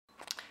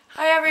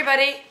Hi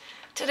everybody.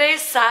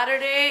 Today's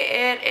Saturday.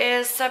 It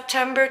is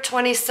September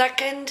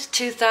 22nd,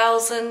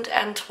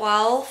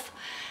 2012.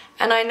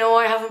 And I know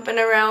I haven't been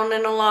around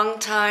in a long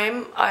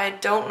time. I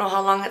don't know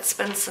how long it's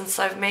been since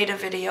I've made a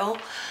video.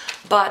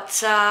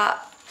 But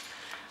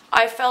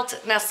I felt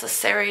it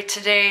necessary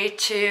today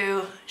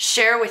to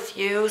share with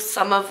you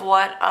some of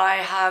what I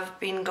have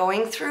been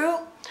going through.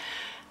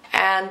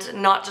 And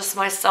not just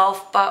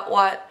myself, but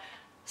what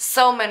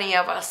so many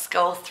of us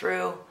go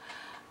through.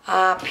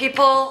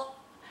 People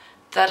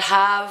that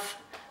have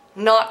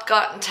not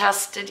gotten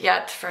tested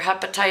yet for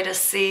hepatitis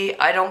C,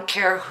 I don't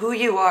care who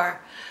you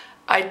are.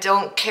 I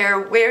don't care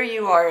where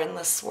you are in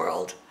this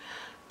world.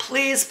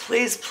 Please,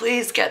 please,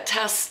 please get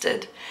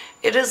tested.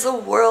 It is a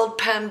world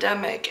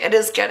pandemic. It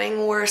is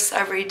getting worse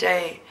every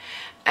day.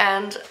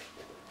 And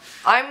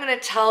I'm going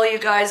to tell you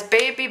guys,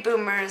 baby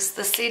boomers,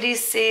 the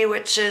CDC,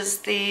 which is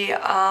the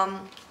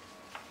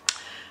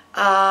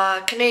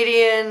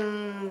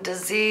Canadian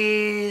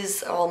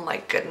disease, oh my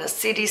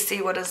goodness,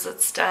 CDC, what does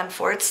it stand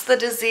for? It's the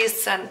disease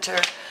center.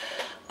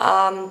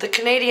 The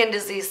Canadian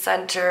Disease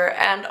Center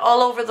and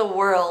all over the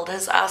world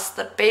has asked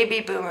that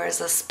baby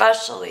boomers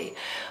especially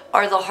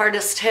are the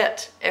hardest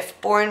hit if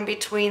born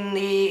between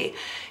the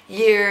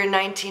year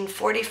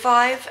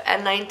 1945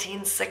 and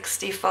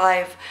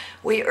 1965.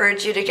 We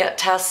urge you to get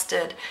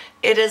tested.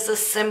 It is a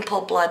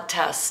simple blood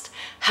test.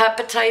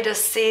 Hepatitis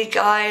C,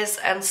 guys,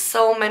 and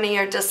so many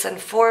are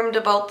disinformed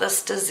about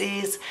this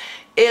disease,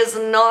 is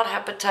not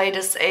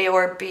hepatitis A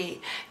or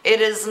B. It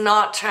is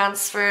not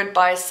transferred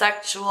by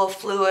sexual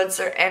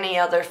fluids or any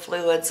other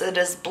fluids. It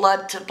is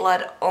blood to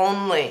blood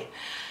only.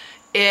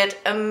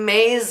 It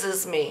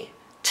amazes me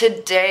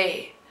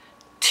today,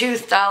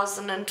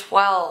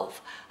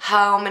 2012,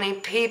 how many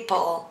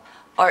people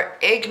are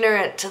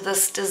ignorant to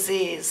this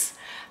disease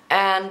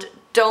and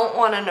don't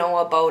want to know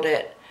about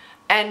it.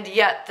 And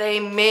yet they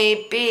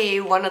may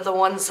be one of the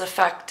ones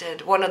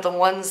affected, one of the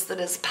ones that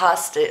is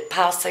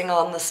passing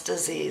on this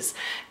disease.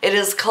 It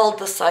is called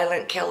the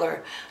silent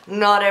killer.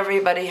 Not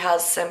everybody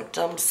has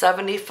symptoms.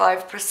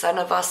 75%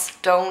 of us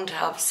don't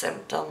have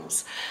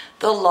symptoms.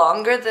 The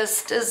longer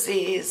this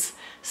disease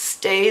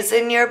stays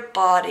in your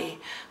body,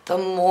 the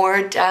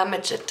more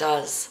damage it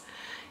does.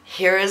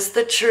 Here is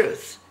the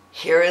truth.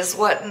 Here is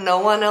what no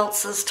one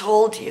else has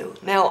told you.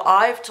 Now,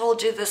 I've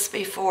told you this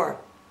before.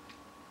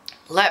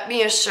 Let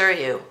me assure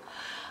you,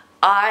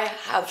 I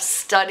have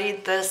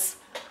studied this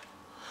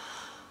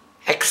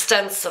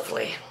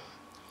extensively.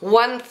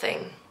 One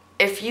thing,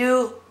 if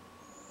you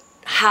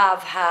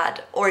have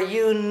had or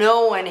you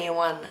know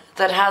anyone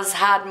that has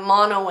had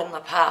mono in the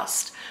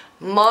past,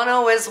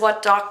 mono is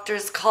what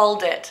doctors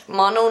called it.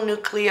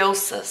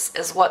 Mononucleosis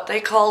is what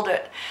they called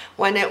it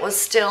when it was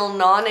still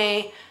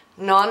non-A,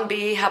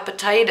 non-B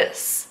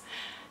hepatitis.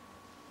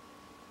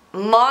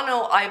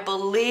 Mono, I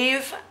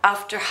believe,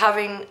 after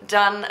having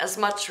done as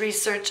much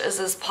research as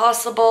is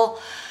possible,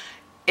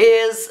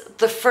 is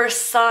the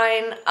first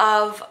sign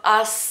of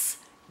us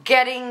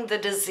getting the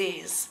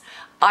disease.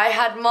 I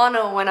had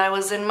mono when I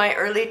was in my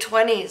early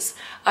 20s.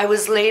 I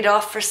was laid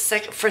off for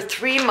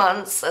 3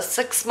 months, a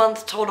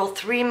 6-month total,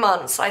 3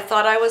 months. I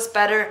thought I was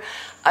better.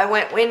 I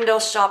went window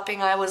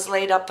shopping. I was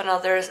laid up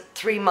another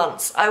 3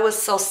 months. I was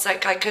so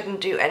sick I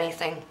couldn't do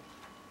anything.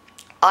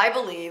 I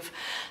believe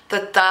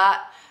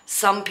that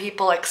some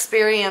people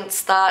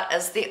experience that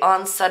as the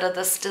onset of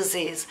this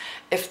disease.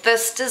 If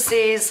this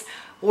disease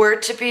were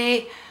to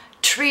be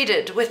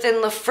treated within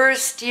the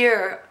first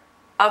year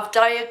of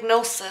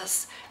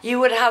diagnosis, you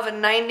would have a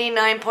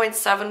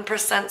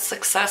 99.7%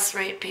 success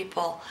rate,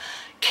 people.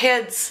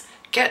 Kids,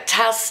 get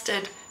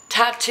tested.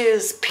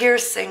 Tattoos,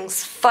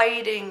 piercings,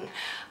 fighting,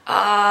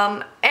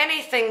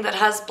 anything that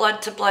has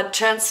blood-to-blood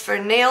transfer,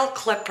 nail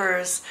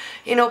clippers,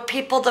 you know,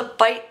 people that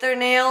bite their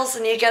nails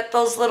and you get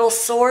those little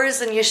sores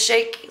and you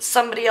shake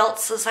somebody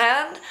else's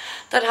hand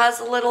that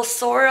has a little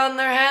sore on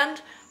their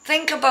hand.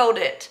 Think about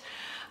it.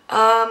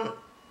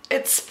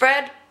 It's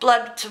spread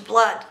blood to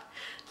blood.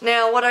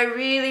 Now, what I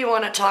really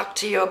want to talk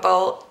to you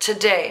about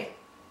today,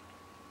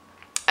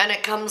 and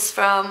it comes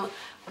from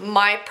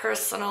my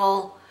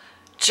personal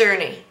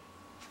journey,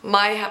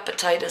 my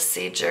hepatitis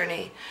C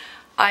journey.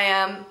 I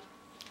am,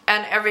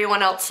 and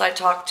everyone else I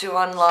talk to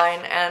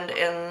online and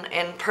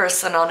in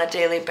person on a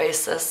daily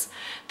basis,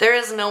 there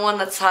is no one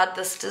that's had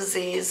this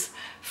disease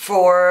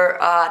for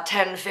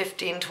 10,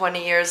 15,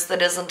 20 years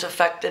that isn't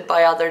affected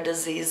by other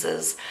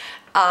diseases.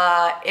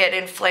 It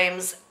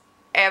inflames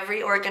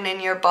every organ in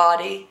your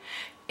body.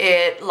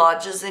 It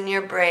lodges in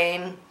your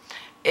brain.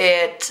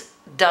 It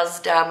does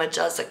damage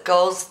as it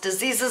goes.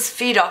 Diseases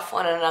feed off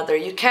one another.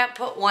 You can't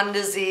put one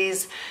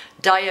disease,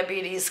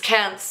 diabetes,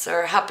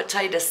 cancer,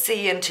 hepatitis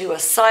C, into a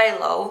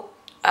silo.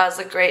 As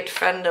a great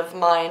friend of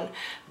mine,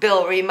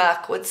 Bill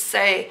Remack, would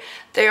say,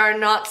 they are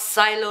not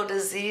silo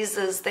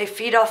diseases. They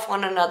feed off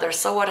one another.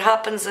 So what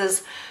happens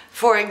is,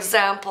 for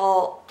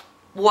example,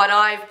 what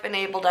I've been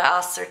able to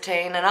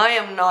ascertain, and I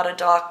am not a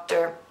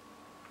doctor,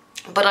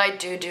 but I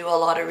do a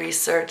lot of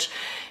research,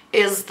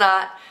 is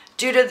that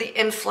due to the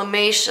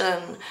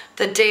inflammation,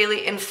 the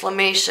daily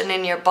inflammation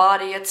in your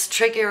body, it's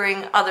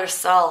triggering other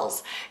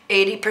cells.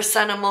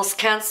 80% of most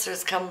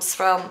cancers comes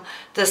from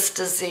this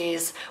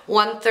disease.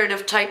 1/3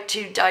 of type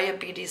 2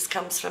 diabetes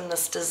comes from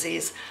this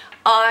disease.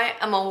 I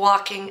am a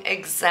walking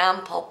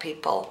example,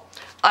 people.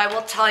 I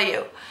will tell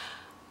you,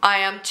 I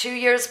am 2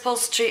 years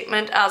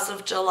post-treatment as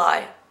of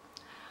July.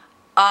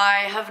 I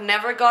have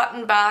never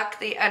gotten back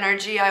the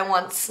energy I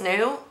once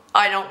knew.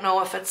 I don't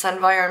know if it's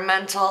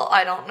environmental.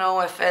 I don't know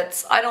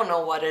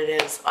what it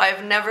is.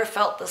 I've never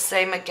felt the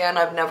same again.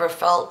 I've never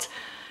felt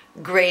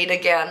great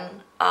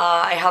again.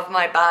 I have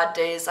my bad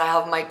days. I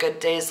have my good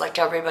days like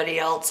everybody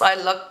else. I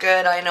look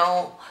good, I know.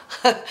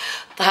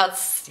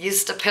 That's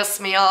used to piss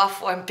me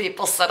off when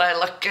people said I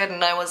look good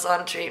and I was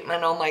on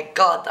treatment. Oh my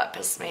God, that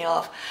pissed me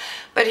off.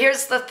 But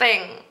here's the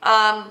thing.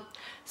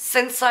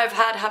 Since I've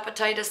had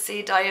hepatitis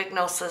C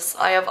diagnosis,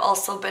 I have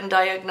also been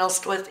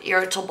diagnosed with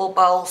irritable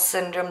bowel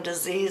syndrome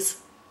disease,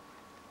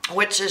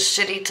 which is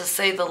shitty to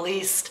say the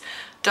least.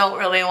 Don't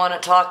really want to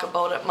talk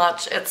about it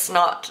much.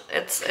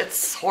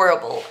 It's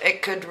horrible.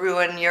 It could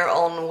ruin your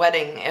own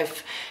wedding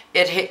if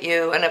it hit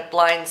you and it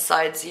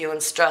blindsides you,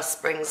 and stress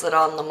brings it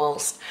on the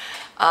most.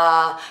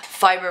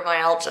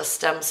 Fibromyalgia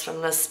stems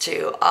from this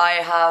too. I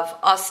have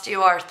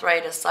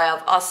osteoarthritis, I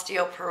have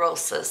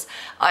osteoporosis,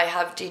 I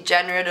have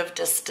degenerative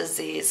disc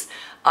disease,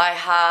 I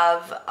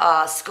have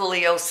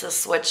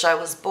scoliosis, which I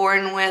was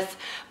born with,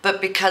 but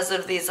because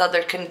of these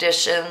other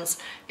conditions,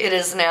 it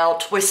is now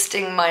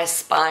twisting my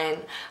spine.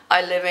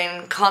 I live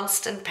in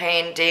constant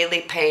pain,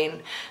 daily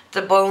pain.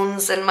 The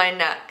bones in my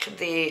neck,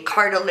 the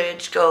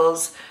cartilage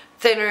goes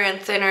thinner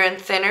and thinner and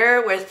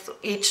thinner with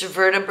each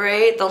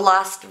vertebrae. The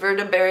last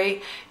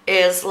vertebrae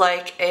is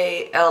like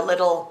a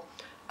little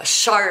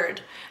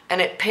shard, and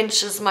it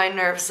pinches my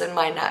nerves in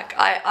my neck.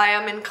 I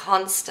am in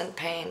constant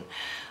pain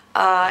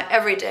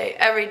every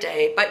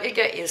day, but you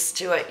get used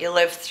to it. You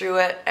live through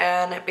it,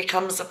 and it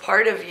becomes a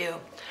part of you.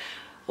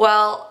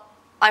 Well,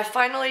 I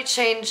finally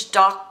changed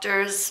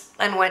doctors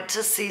and went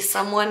to see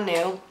someone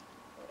new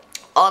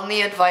on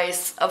the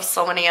advice of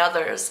so many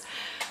others.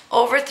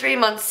 Over 3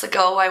 months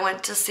ago, I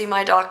went to see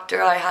my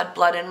doctor. I had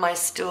blood in my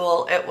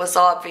stool. It was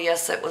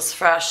obvious, it was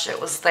fresh, it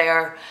was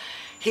there.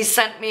 He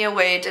sent me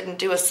away, didn't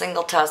do a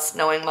single test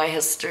knowing my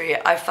history.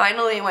 I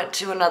finally went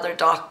to another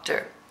doctor.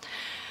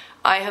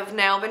 I have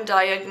now been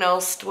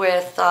diagnosed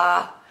with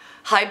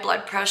high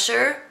blood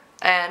pressure,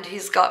 and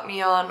he's got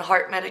me on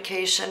heart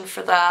medication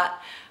for that.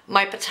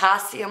 My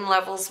potassium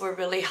levels were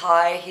really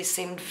high. He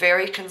seemed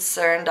very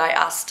concerned. I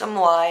asked him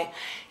why.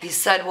 He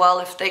said, well,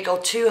 if they go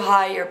too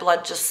high,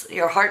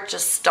 your heart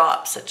just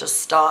stops. It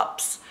just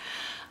stops.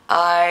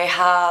 I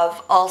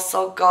have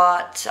also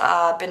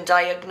been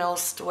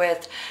diagnosed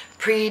with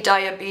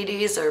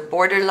pre-diabetes, or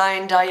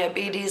borderline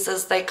diabetes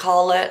as they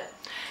call it.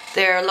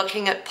 They're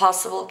looking at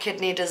possible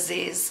kidney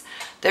disease.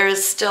 There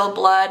is still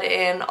blood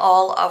in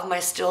all of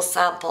my stool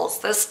samples.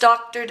 This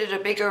doctor did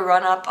a bigger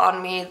run-up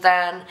on me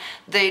than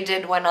they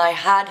did when I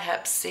had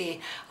Hep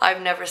C.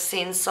 I've never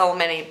seen so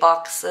many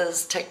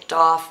boxes ticked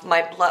off.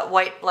 My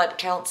white blood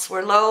counts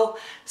were low.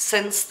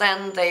 Since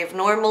then, they've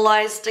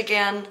normalized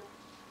again.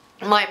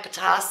 My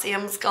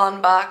potassium's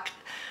gone back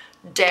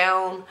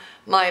down.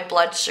 My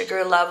blood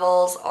sugar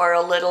levels are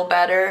a little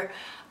better.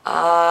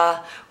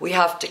 We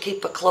have to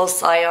keep a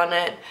close eye on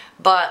it,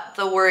 but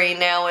the worry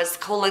now is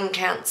colon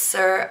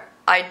cancer.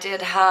 I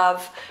did have,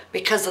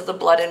 because of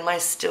the blood in my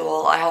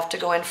stool, I have to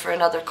go in for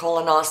another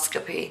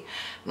colonoscopy.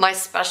 My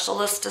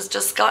specialist has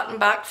just gotten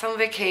back from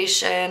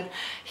vacation.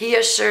 He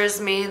assures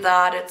me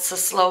that it's a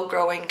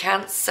slow-growing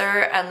cancer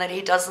and that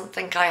he doesn't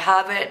think I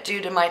have it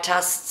due to my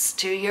tests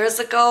 2 years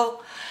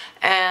ago,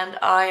 and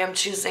I am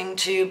choosing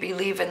to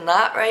believe in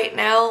that right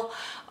now.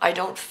 I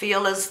don't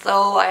feel as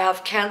though I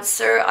have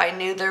cancer. I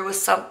knew there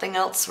was something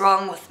else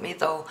wrong with me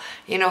though.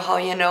 You know how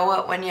you know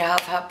it when you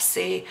have Hep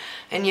C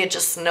and you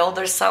just know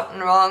there's something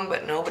wrong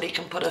but nobody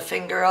can put a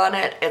finger on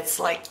it? It's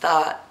like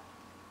that.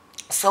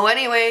 So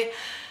anyway,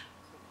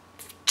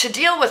 to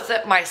deal with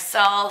it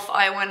myself,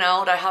 I went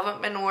out. I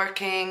haven't been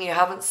working. You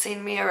haven't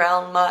seen me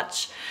around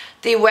much.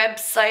 The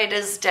website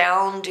is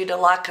down due to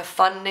lack of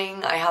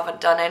funding. I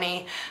haven't done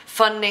any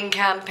funding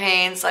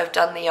campaigns. I've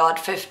done the odd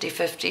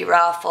 50-50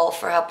 raffle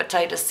for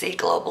hepatitis C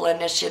global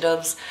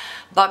initiatives.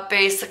 But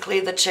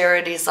basically the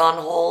charity's on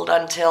hold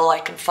until I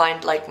can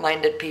find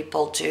like-minded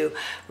people to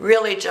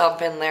really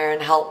jump in there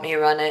and help me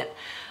run it.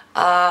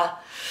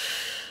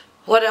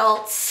 What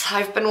else?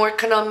 I've been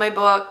working on my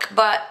book,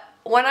 but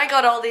when I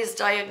got all these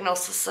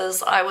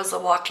diagnoses, I was a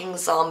walking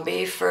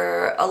zombie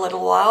for a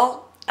little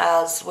while,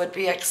 as would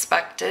be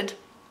expected.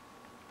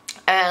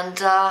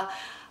 And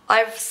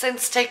I've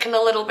since taken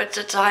a little bit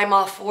of time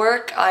off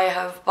work. I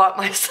have bought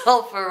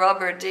myself a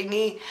rubber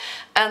dinghy,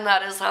 and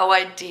that is how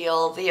I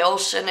deal. The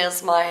ocean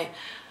is my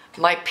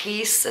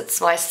peace,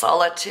 it's my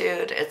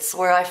solitude, it's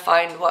where I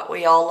find what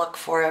we all look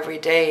for every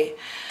day,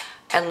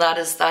 and that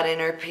is that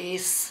inner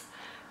peace.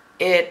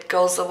 It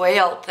goes away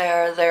out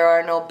there. There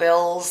are no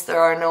bills,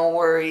 there are no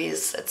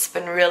worries. It's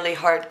been really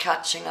hard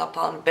catching up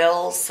on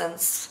bills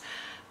since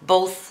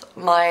both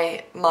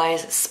my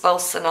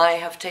spouse and I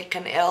have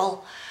taken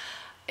ill.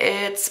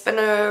 It's been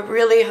a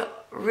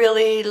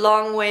really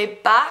long way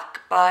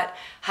back, but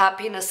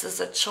happiness is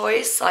a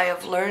choice. I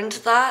have learned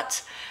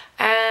that,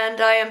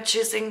 and I am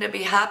choosing to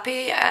be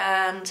happy.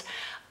 And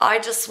I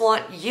just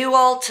want you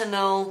all to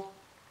know,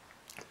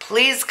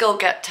 please go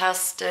get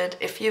tested.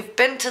 If you've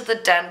been to the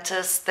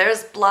dentist,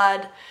 there's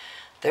blood,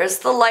 there's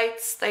the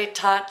lights they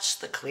touch,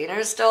 the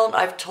cleaners don't.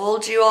 I've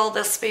told you all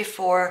this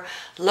before.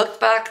 Look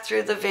back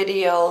through the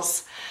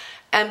videos.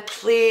 And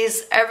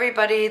please,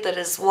 everybody that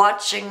is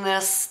watching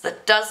this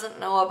that doesn't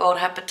know about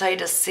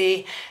hepatitis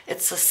C,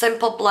 it's a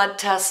simple blood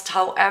test.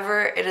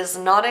 However, it is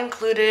not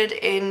included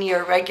in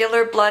your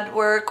regular blood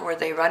work where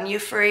they run you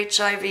for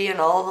HIV and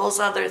all those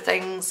other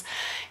things.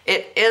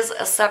 It is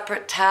a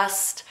separate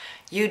test.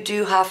 You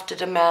do have to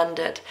demand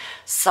it.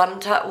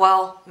 Sometimes,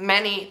 well,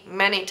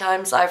 many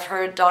times I've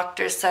heard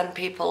doctors send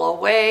people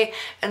away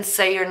and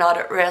say you're not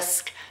at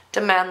risk.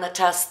 Demand the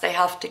test. They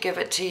have to give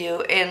it to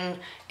you in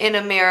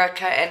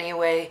America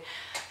anyway.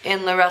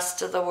 In the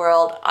rest of the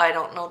world, I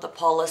don't know the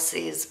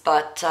policies,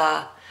 but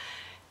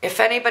if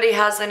anybody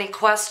has any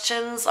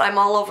questions, I'm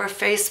all over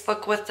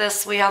Facebook with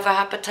this. We have a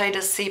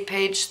hepatitis C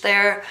page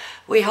there.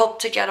 We hope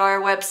to get our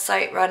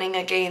website running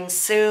again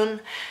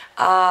soon.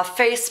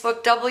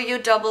 Facebook,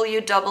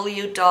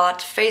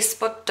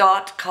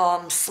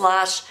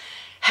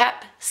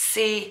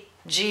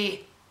 www.facebook.com/hepcgi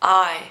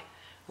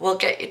will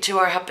get you to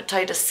our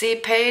hepatitis C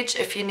page.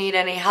 If you need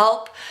any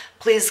help,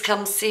 please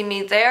come see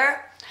me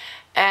there.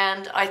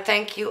 And I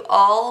thank you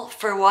all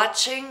for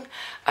watching.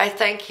 I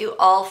thank you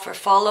all for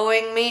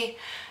following me.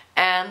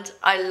 And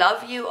I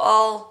love you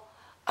all.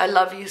 I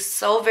love you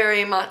so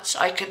very much.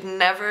 I could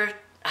never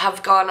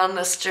have gone on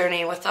this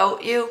journey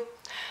without you.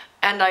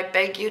 And I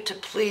beg you to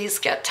please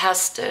get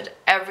tested.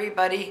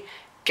 Everybody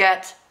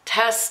get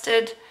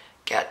tested,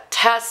 get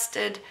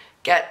tested,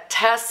 get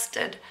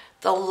tested.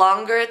 The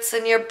longer it's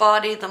in your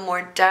body, the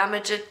more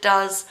damage it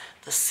does.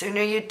 The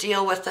sooner you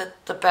deal with it,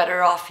 the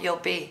better off you'll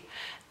be.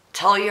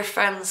 Tell your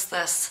friends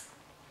this.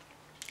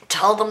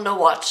 Tell them to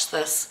watch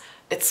this.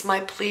 It's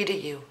my plea to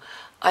you.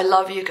 I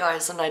love you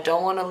guys and I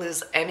don't want to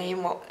lose any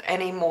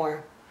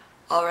more.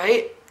 All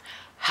right?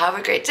 Have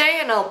a great day,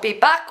 and I'll be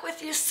back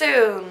with you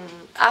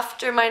soon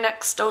after my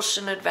next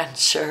ocean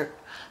adventure.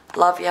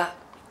 Love ya.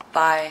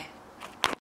 Bye.